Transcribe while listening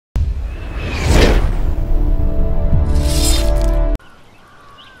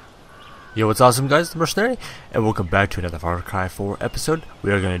Yo, what's awesome, guys? The Mercenary, and welcome back to another Far Cry 4 episode.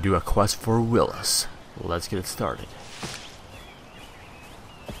 We are going to do a quest for Willis. Let's get it started.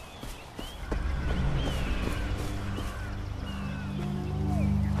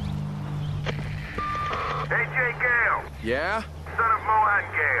 Hey, Jay Gale. Yeah? Son of Mohan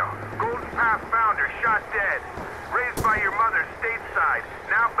Gale. Golden Path founder, shot dead. Raised by your mother stateside.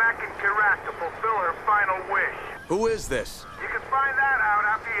 Now back in Kirat to fulfill her final wish. Who is this? You can find that out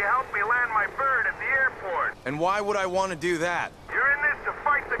after you help me land my bird at the airport. And why would I want to do that? You're in this to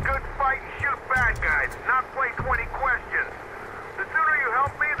fight the good fight and shoot bad guys, not play 20 questions. The sooner you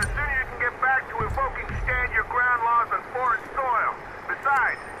help me, the sooner you can get back to evoking stand your ground laws on foreign soil.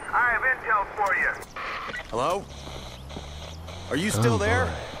 Besides, I have intel for you. Hello? Are you still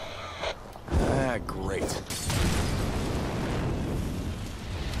there? Ah, great.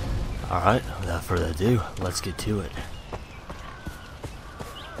 Alright, without further ado, let's get to it.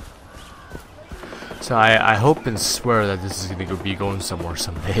 So I hope and swear that this is going to be going somewhere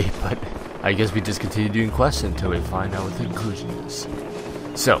someday, but I guess we just continue doing quests until we find out what the conclusion is.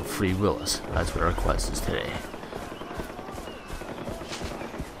 So, free Willis. That's what our quest is today.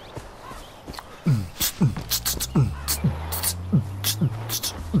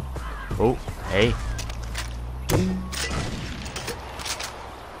 Oh, hey.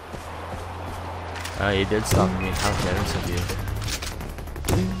 You did stop me. How generous of you.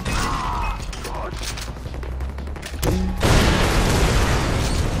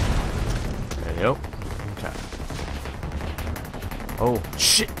 There you go. Okay. Oh,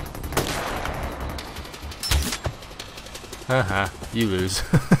 shit. Haha, you lose.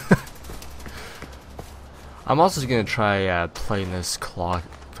 I'm also gonna try playing this clock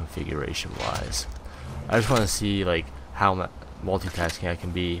configuration wise. I just want to see like how multitasking I can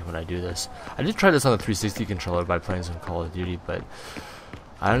be when I do this. I did try this on the 360 controller by playing some Call of Duty, but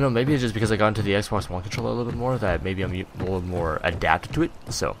I don't know, maybe it's just because I got into the Xbox One controller a little bit more that maybe I'm a little more adapted to it.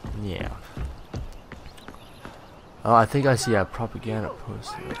 So yeah. Oh, I think I see a propaganda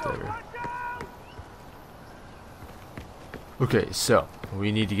poster up there. Okay, so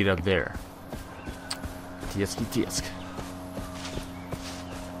we need to get up there. Tsk.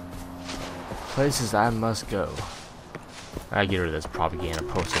 Places I must go. I get rid of this propaganda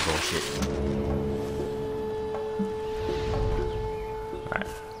poster bullshit. Alright.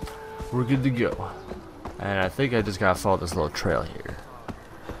 We're good to go. And I think I just gotta follow this little trail here.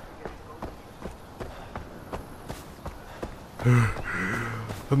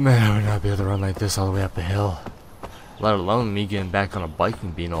 But man, I would not be able to run like this all the way up a hill. Let alone me getting back on a bike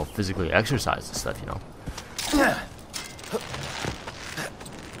and being all physically exercised and stuff, you know.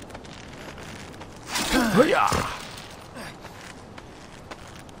 Hoo-yah!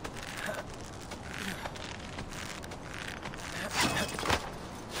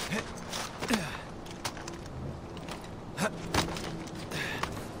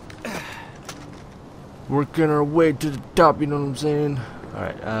 Working our way to the top, you know what I'm saying?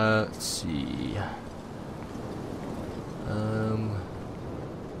 Alright, let's see.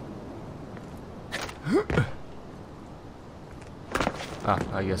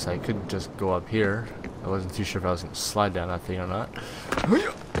 I guess I could just go up here. I wasn't too sure if I was going to slide down that thing or not.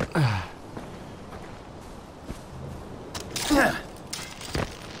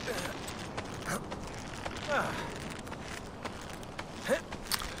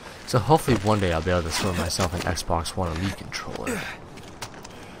 So hopefully one day I'll be able to throw myself an Xbox One Elite controller.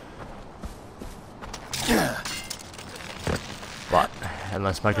 But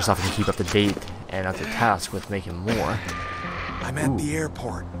unless Microsoft can keep up to date and up to task with making more. I'm at the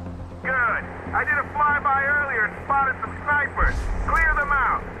airport. Good. I did a flyby earlier and spotted some snipers. Clear them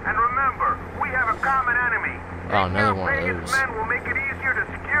out. And remember, we have a common enemy. Oh, another one of those. Men will make it easier to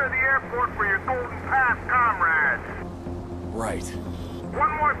secure the airport for your Golden Path comrades. Right.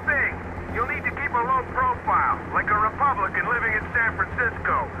 One more thing. You'll need to keep a low profile, like a Republican living in San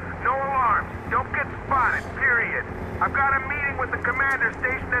Francisco. No alarms. Don't get spotted, period. I've got a meeting with the commander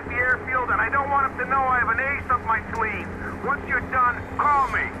stationed at the airfield, and I don't want him to know I have an ace up my sleeve. Once you're done, call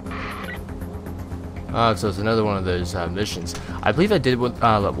me. So it's another one of those missions. I believe I did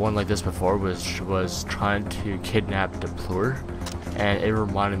one like this before, which was trying to kidnap Deplorer, and it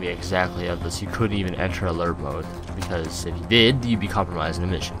reminded me exactly of this. You couldn't even enter alert mode, because if you did, you'd be compromising the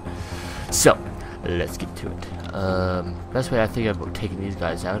mission. So, let's get to it. Best way I think about taking these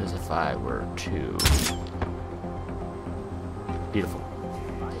guys out is if I were to... Beautiful.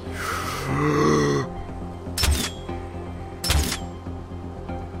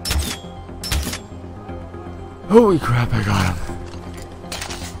 Holy crap, I got him.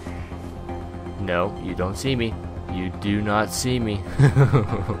 No, you don't see me. You do not see me.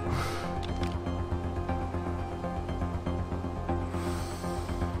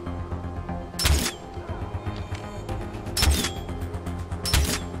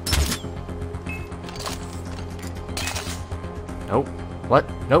 No. What?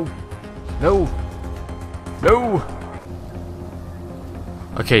 No. No. No.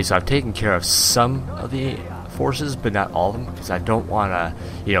 Okay, so I've taken care of some of the forces, but not all of them, because I don't want to,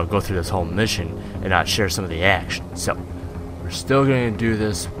 you know, go through this whole mission and not share some of the action. So, we're still going to do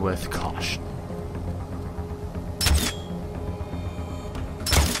this with caution.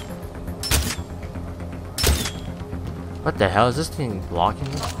 What the hell is this thing blocking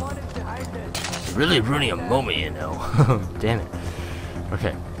me? It's really ruining a moment, you know. Damn it.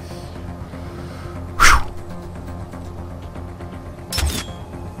 Okay.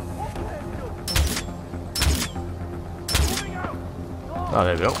 Oh,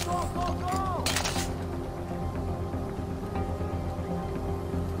 there we go.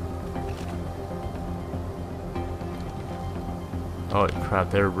 Holy crap,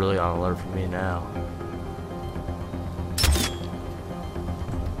 they're really on alert for me now.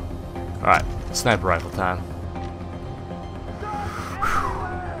 Alright, sniper rifle time.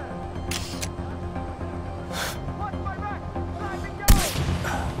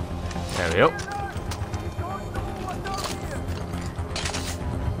 There we go.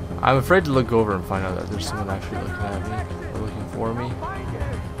 I'm afraid to look over and find out that there's someone actually looking at me or looking for me.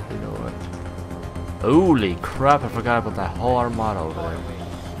 You know what? Holy crap, I forgot about that whole armada over there.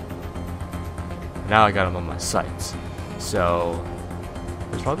 Now I got him on my sights. So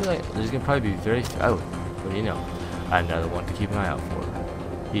there's gonna probably be very few. Oh, what do you know? Another one to keep an eye out for.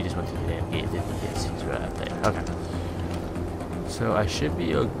 He just went through the damn gate, didn't he? Yes, he's right out there. Okay. So I should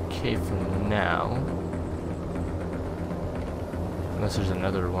be okay for now. Unless there's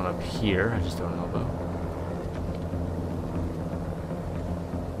another one up here, I just don't know about.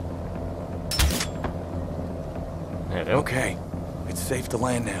 There we go. Okay, it's safe to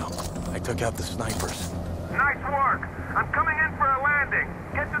land now. I took out the snipers. Nice work. I'm coming in for a landing.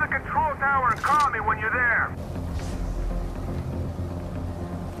 Get to the control tower and call me when you're there.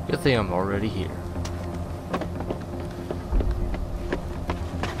 Good thing I'm already here.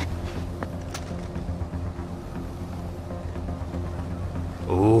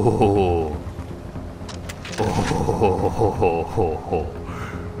 Oh. Oh.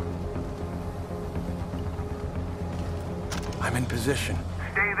 I'm in position.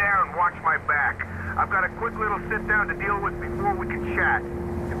 Stay there and watch my back. I've got a quick little sit down to deal with before we can chat.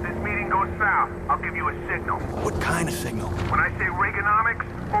 If this meeting goes south, I'll give you a signal. What kind of signal? When I say Reaganomics,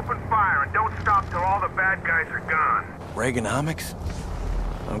 open fire and don't stop till all the bad guys are gone. Reaganomics?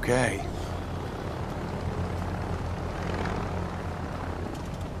 Okay.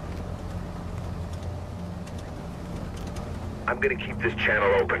 I'm gonna keep this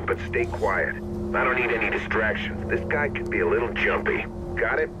channel open, but stay quiet. I don't need any distractions. This guy can be a little jumpy.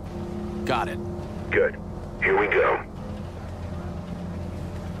 Got it? Got it. Good. Here we go.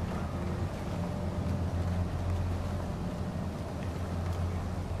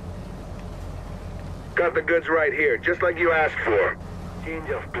 Got the goods right here, just like you asked for. Change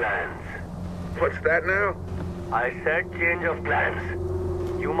of plans. What's that now? I said change of plans.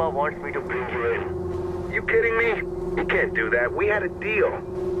 Yuma wants me to bring you in. You kidding me? You can't do that. We had a deal.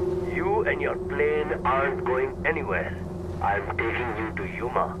 You and your plane aren't going anywhere. I'm taking you to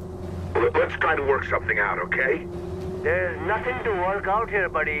Yuma. Let's try to work something out, okay? There's nothing to work out here,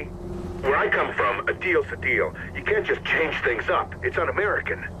 buddy. Where I come from, a deal's a deal. You can't just change things up. It's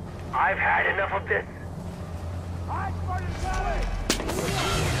un-American. I've had enough of this.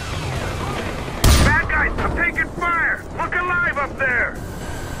 Bad guys, I'm taking fire! Look alive up there!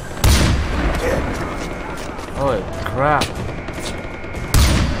 Holy crap.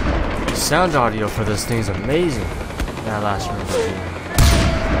 The sound audio for this thing is amazing. That last room right here.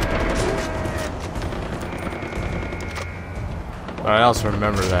 But I also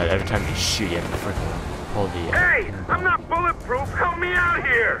remember that every time you shoot, you have to freaking pull the... Hey! I'm not bulletproof! Help me out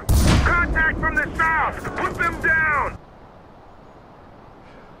here! Contact from the south! Put them down!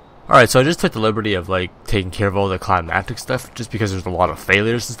 Alright, so I just took the liberty of, like, taking care of all the climactic stuff, just because there's a lot of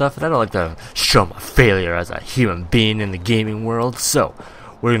failures and stuff, and I don't like to show my failure as a human being in the gaming world, so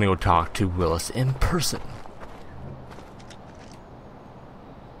we're gonna go talk to Willis in person.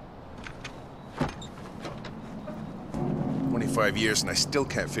 "25 years and I still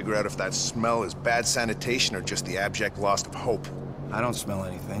can't figure out if that smell is bad sanitation or just the abject loss of hope. I don't smell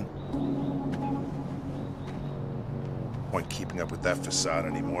anything. Point keeping up with that facade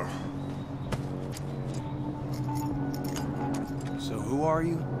anymore." So who are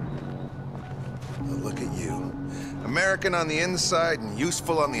you? Well, look at you. American on the inside and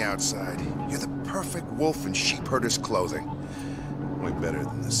useful on the outside. You're the perfect wolf in sheep herder's clothing. Way better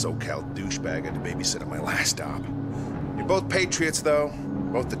than the SoCal douchebag I had to babysit at my last stop. You're both patriots, though.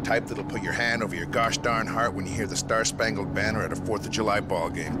 Both the type that'll put your hand over your gosh darn heart when you hear the Star-Spangled Banner at a 4th of July ball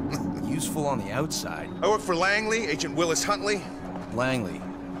game. Useful on the outside. I work for Langley, Agent Willis Huntley. Langley,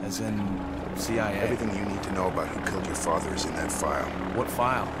 as in CIA. Everything you need to know about who killed your father is in that file. What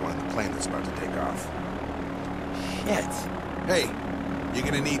file? One in the plane that's about to take off. Shit. Hey, you're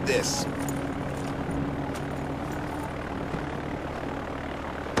gonna need this.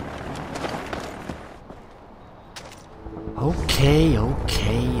 Okay,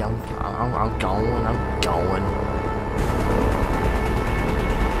 I'm going.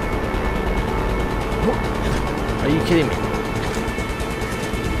 Are you kidding me?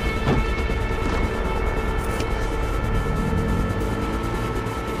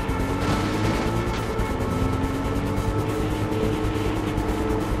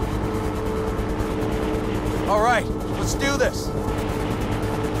 All right, let's do this.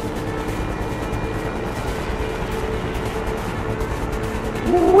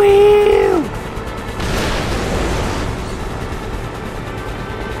 Woo!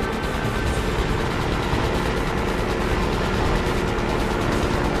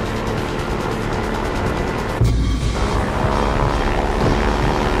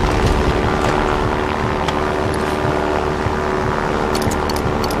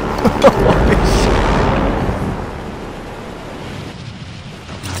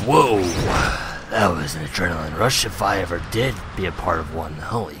 Whoa, that was an adrenaline rush if I ever did be a part of one.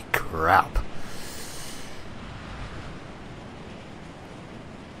 Holy crap.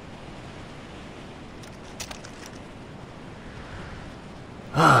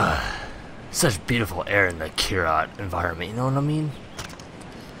 Such beautiful air in the Kirat environment, you know what I mean?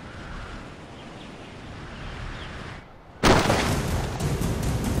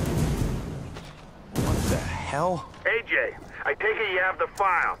 What the hell? AJ, I take it you have the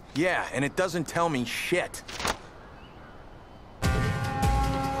file. Yeah, and it doesn't tell me shit.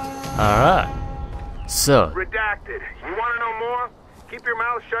 Alright. So, Redacted. You want to know more? Keep your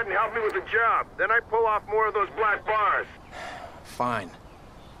mouth shut and help me with the job. Then I pull off more of those black bars. Fine.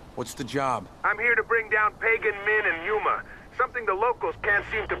 What's the job? I'm here to bring down Pagan, Min, and Yuma. Something the locals can't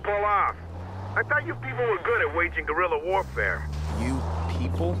seem to pull off. I thought you people were good at waging guerrilla warfare. You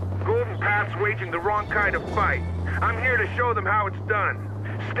people? Golden Path's waging the wrong kind of fight. I'm here to show them how it's done.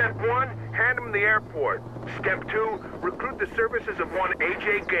 Step 1, hand them the airport. Step 2, recruit the services of one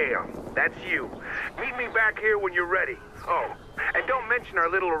AJ Gale. That's you. Meet me back here when you're ready. Oh, and don't mention our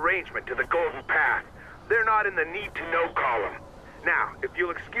little arrangement to the Golden Path. They're not in the need-to-know column. Now, if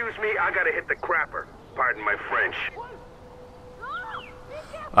you'll excuse me, I gotta hit the crapper. Pardon my French.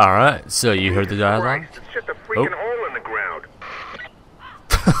 alright, so you heard the dialogue? Christ, it's just a freaking hole in the ground.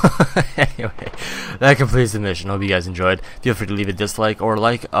 Anyway, that completes the mission. Hope you guys enjoyed. Feel free to leave a dislike or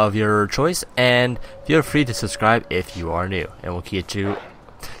like of your choice, and feel free to subscribe if you are new. And we'll catch you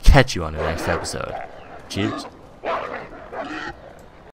on the next episode. Cheers.